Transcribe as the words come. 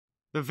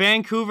The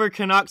Vancouver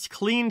Canucks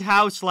cleaned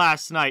house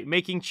last night,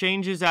 making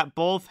changes at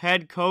both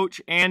head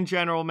coach and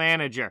general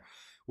manager.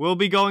 We'll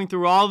be going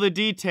through all the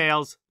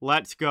details.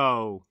 Let's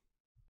go.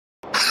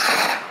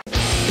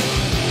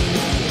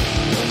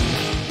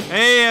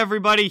 Hey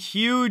everybody,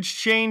 huge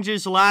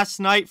changes last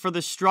night for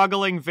the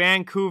struggling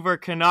Vancouver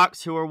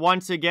Canucks, who are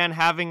once again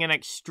having an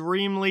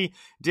extremely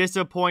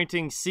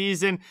disappointing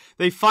season.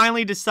 They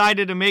finally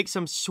decided to make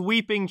some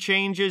sweeping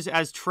changes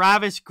as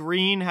Travis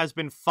Green has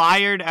been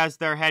fired as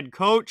their head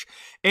coach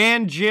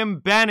and Jim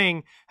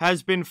Benning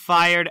has been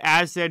fired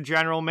as their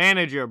general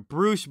manager.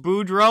 Bruce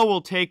Boudreau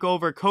will take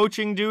over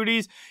coaching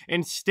duties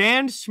and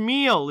Stan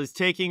Smyl is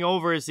taking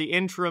over as the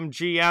interim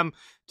GM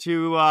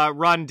to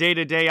run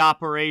day-to-day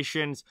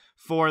operations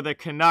for the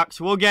Canucks.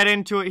 We'll get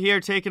into it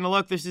here, taking a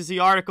look. This is the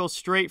article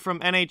straight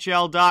from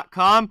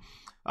NHL.com.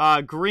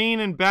 Green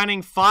and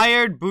Benning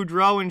fired,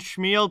 Boudreau and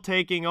Smyl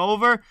taking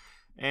over,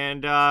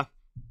 and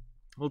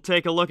we'll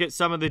take a look at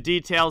some of the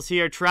details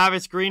here.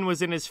 Travis Green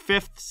was in his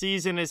 5th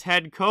season as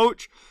head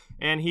coach,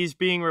 and he's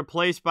being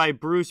replaced by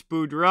Bruce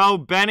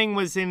Boudreau. Benning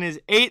was in his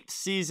 8th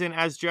season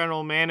as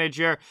general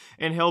manager,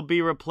 and he'll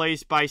be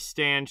replaced by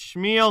Stan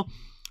Smyl.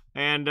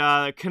 And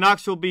the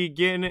Canucks will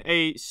begin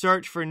a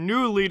search for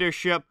new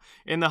leadership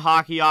in the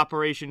hockey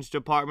operations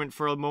department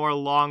for a more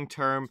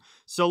long-term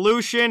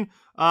solution.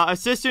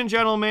 Assistant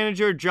General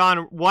Manager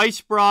John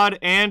Weisbrod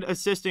and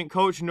Assistant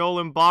Coach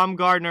Nolan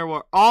Baumgartner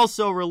were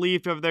also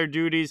relieved of their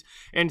duties.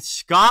 And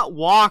Scott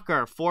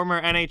Walker,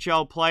 former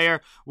NHL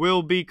player,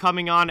 will be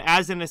coming on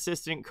as an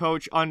assistant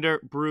coach under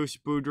Bruce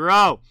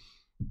Boudreau.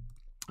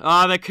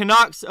 The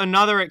Canucks,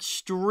 another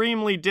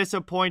extremely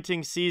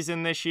disappointing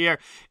season this year.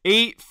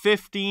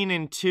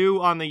 8-15-2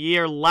 on the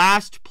year,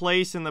 last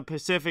place in the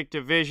Pacific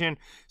Division.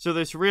 So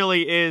this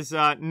really is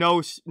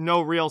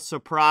no real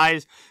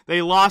surprise.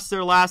 They lost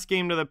their last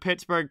game to the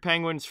Pittsburgh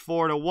Penguins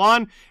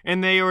 4-1,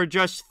 and they were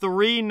just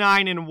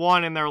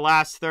 3-9-1 in their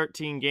last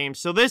 13 games.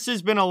 So this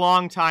has been a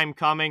long time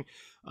coming.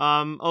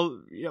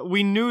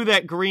 We knew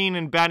that Green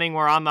and Benning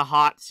were on the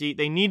hot seat.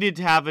 They needed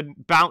to have a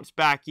bounce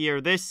back year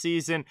this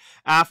season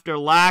after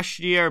last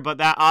year, but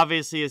that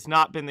obviously has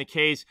not been the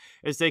case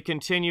as they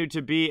continue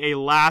to be a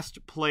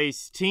last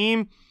place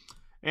team.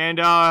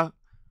 And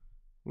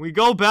we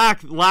go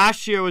back,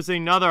 last year was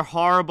another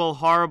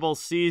horrible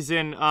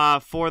season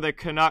for the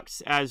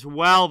Canucks as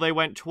well. They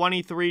went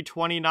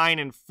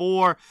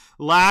 23-29-4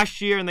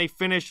 last year, and they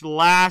finished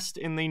last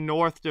in the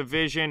North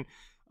Division.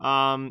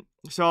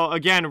 So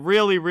again,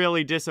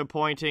 really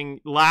disappointing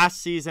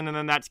last season, and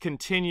then that's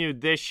continued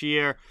this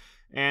year,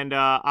 and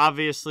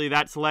obviously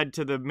that's led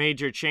to the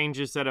major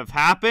changes that have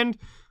happened.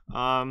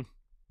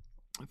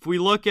 If we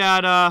look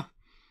at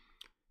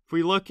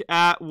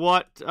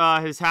what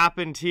has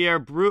happened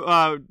here,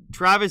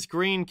 Travis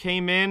Green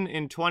came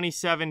in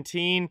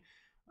 2017.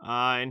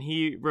 And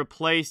he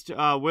replaced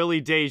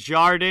Willie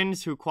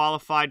Desjardins, who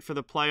qualified for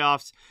the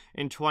playoffs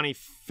in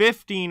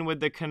 2015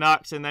 with the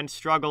Canucks and then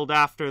struggled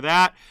after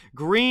that.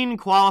 Green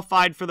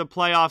qualified for the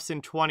playoffs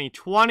in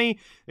 2020.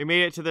 They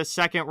made it to the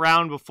second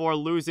round before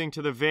losing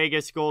to the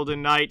Vegas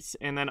Golden Knights.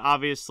 And then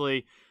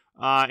obviously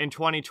in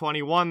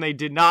 2021, they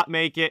did not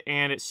make it,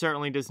 and it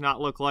certainly does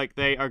not look like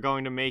they are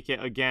going to make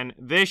it again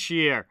this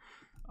year.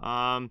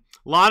 A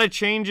lot of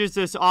changes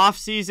this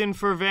offseason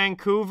for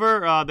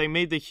Vancouver. They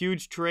made the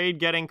huge trade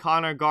getting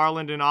Connor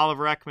Garland and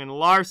Oliver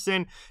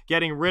Ekman-Larsson,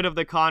 getting rid of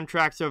the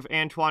contracts of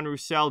Antoine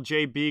Roussel,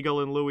 Jay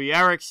Beagle, and Louis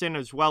Eriksson,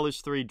 as well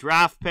as 3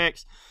 draft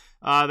picks.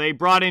 They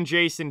brought in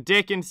Jason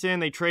Dickinson.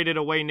 They traded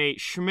away Nate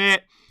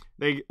Schmidt.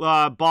 They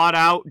bought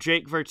out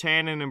Jake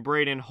Virtanen and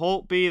Braden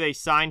Holtby. They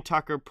signed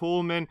Tucker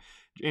Poolman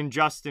and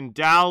Justin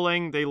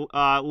Dowling. They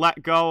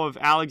let go of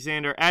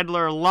Alexander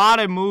Edler. A lot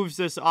of moves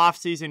this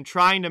offseason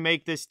trying to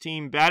make this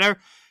team better.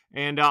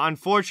 And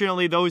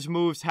unfortunately, those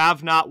moves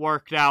have not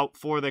worked out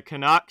for the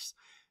Canucks.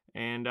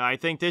 And I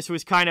think this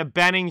was kind of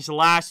Benning's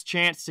last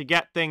chance to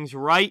get things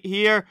right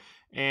here.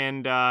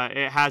 And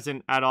it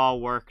hasn't at all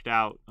worked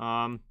out.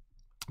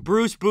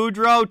 Bruce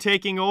Boudreau,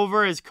 taking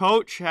over as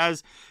coach,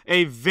 has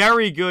a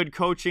very good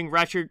coaching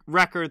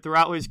record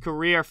throughout his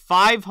career.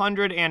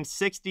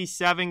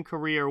 567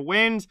 career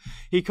wins.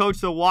 He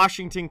coached the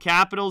Washington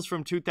Capitals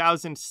from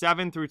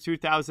 2007 through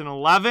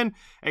 2011.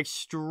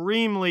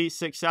 Extremely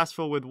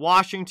successful with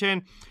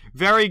Washington.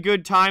 Very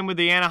good time with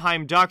the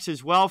Anaheim Ducks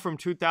as well from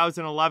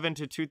 2011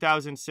 to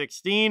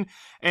 2016.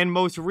 And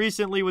most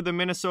recently with the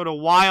Minnesota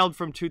Wild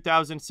from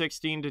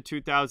 2016 to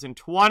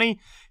 2020.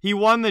 He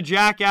won the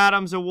Jack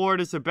Adams Award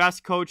as the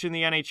best coach in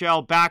the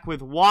NHL back with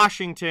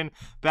Washington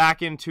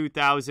back in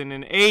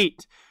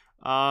 2008.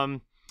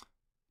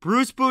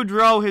 Bruce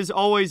Boudreau has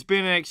always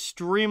been an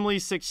extremely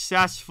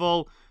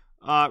successful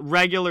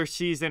regular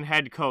season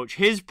head coach.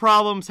 His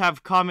problems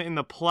have come in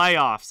the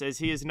playoffs as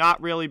he has not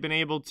really been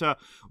able to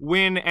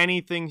win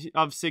anything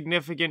of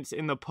significance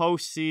in the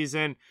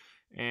postseason.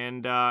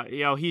 And,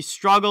 you know, he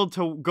struggled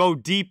to go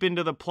deep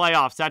into the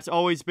playoffs. That's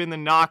always been the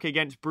knock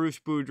against Bruce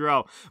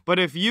Boudreau. But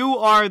if you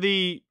are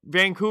the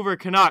Vancouver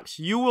Canucks,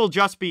 you will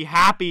just be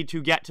happy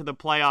to get to the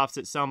playoffs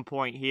at some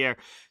point here.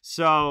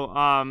 So,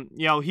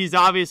 you know, he's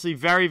obviously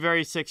very,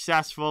 very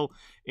successful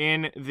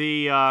in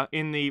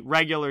the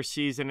regular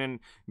season. And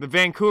the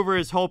Vancouver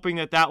is hoping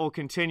that that will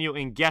continue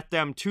and get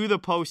them to the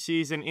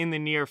postseason in the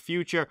near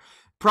future.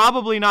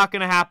 Probably not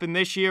going to happen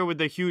this year with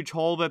the huge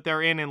hole that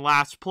they're in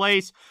last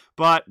place,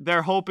 but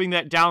they're hoping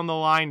that down the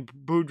line,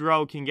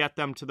 Boudreau can get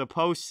them to the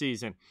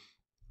postseason.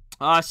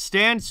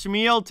 Stan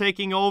Smyl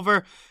taking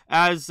over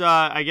as,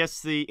 I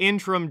guess, the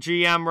interim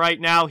GM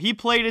right now. He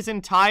played his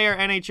entire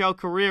NHL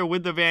career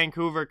with the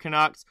Vancouver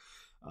Canucks.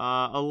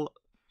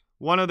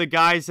 One of the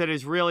guys that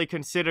is really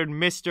considered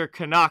Mr.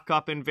 Canuck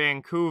up in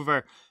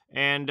Vancouver.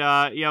 And,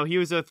 you know, he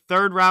was a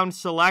third-round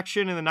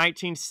selection in the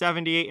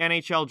 1978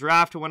 NHL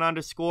draft, went on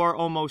to score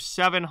almost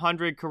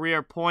 700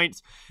 career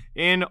points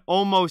in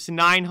almost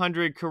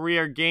 900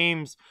 career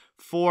games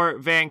for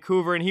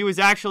Vancouver. And he was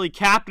actually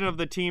captain of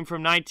the team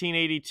from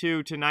 1982 to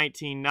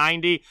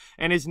 1990,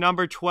 and his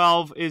number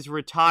 12 is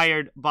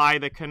retired by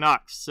the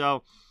Canucks.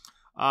 So,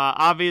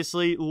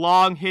 obviously,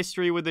 long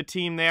history with the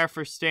team there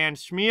for Stan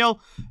Smyl,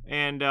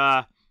 and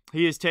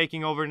he is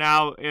taking over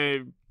now,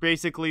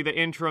 basically the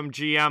interim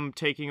GM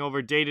taking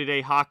over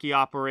day-to-day hockey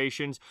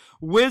operations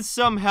with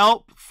some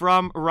help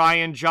from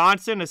Ryan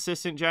Johnson,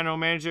 assistant general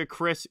manager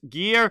Chris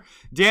Gear,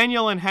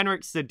 Daniel and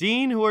Henrik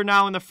Sedin, who are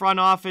now in the front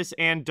office,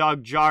 and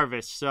Doug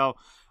Jarvis. So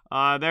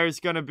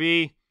there's going to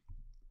be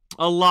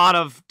a lot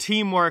of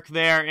teamwork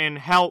there and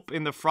help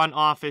in the front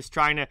office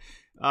trying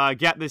to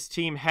get this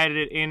team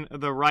headed in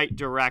the right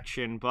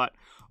direction. But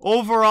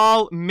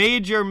overall,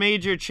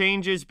 major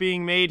changes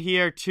being made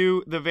here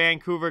to the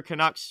Vancouver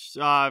Canucks,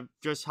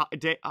 just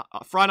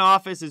front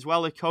office as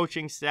well as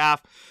coaching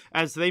staff,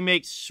 as they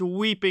make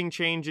sweeping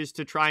changes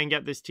to try and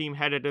get this team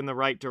headed in the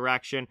right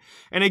direction.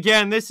 And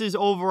again, this is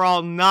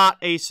overall not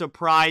a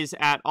surprise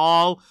at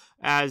all,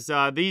 as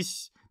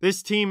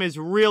this team has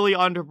really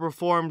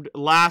underperformed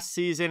last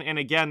season and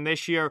again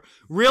this year.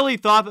 Really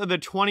thought that the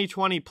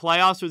 2020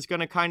 playoffs was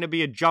going to kind of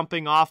be a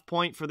jumping off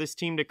point for this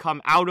team to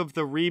come out of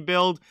the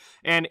rebuild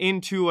and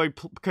into a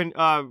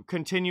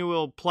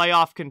continual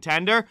playoff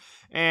contender.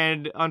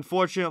 And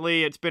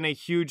unfortunately, it's been a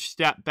huge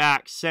step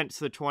back since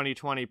the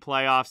 2020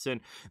 playoffs. And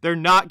they're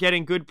not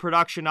getting good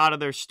production out of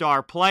their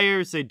star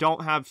players. They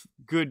don't have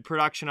good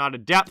production out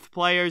of depth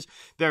players.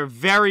 They're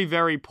very,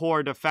 very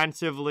poor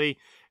defensively.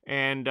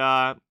 And,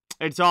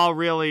 it's all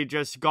really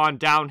just gone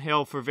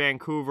downhill for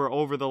Vancouver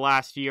over the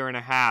last year and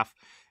a half.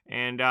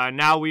 And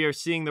now we are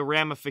seeing the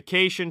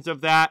ramifications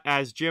of that,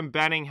 as Jim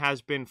Benning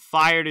has been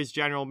fired as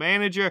general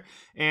manager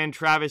and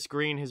Travis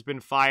Green has been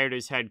fired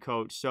as head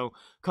coach. So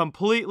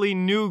completely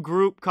new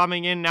group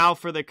coming in now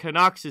for the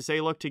Canucks as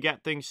they look to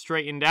get things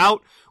straightened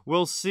out.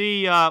 We'll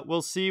see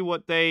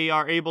what they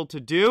are able to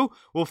do.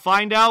 We'll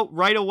find out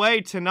right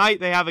away. Tonight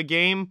they have a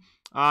game.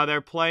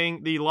 They're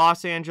playing the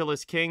Los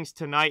Angeles Kings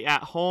tonight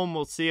at home.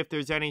 We'll see if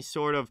there's any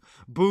sort of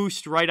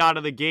boost right out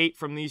of the gate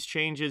from these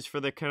changes for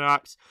the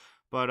Canucks.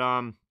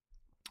 But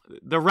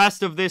the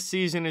rest of this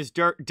season is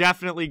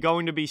definitely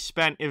going to be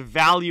spent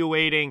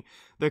evaluating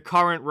the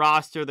current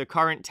roster, the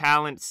current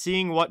talent,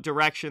 seeing what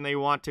direction they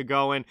want to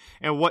go in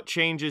and what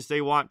changes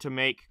they want to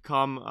make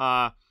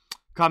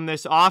come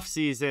this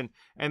offseason.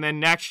 And then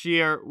next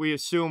year, we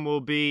assume, will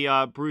be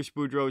Bruce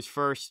Boudreau's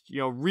first,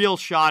 real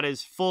shot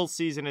as full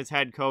season as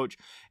head coach,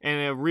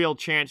 and a real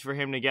chance for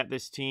him to get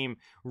this team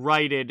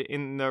righted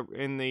in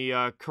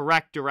the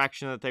correct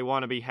direction that they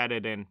want to be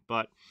headed in.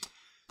 But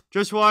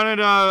just wanted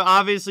to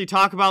obviously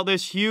talk about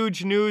this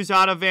huge news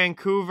out of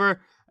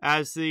Vancouver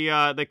as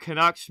the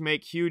Canucks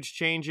make huge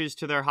changes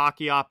to their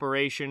hockey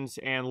operations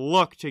and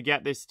look to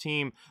get this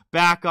team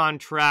back on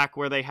track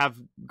where they have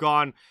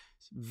gone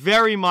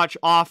very much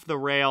off the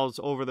rails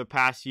over the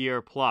past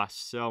year plus.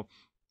 So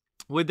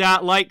with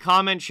that, like,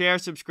 comment, share,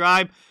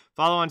 subscribe,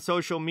 follow on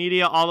social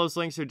media. All those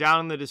links are down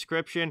in the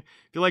description.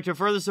 If you'd like to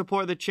further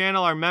support the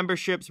channel, our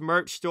memberships,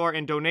 merch store,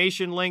 and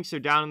donation links are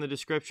down in the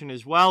description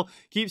as well.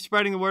 Keep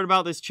spreading the word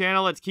about this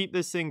channel. Let's keep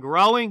this thing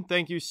growing.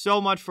 Thank you so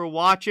much for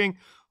watching.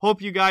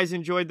 Hope you guys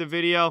enjoyed the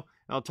video.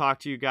 I'll talk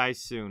to you guys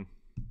soon.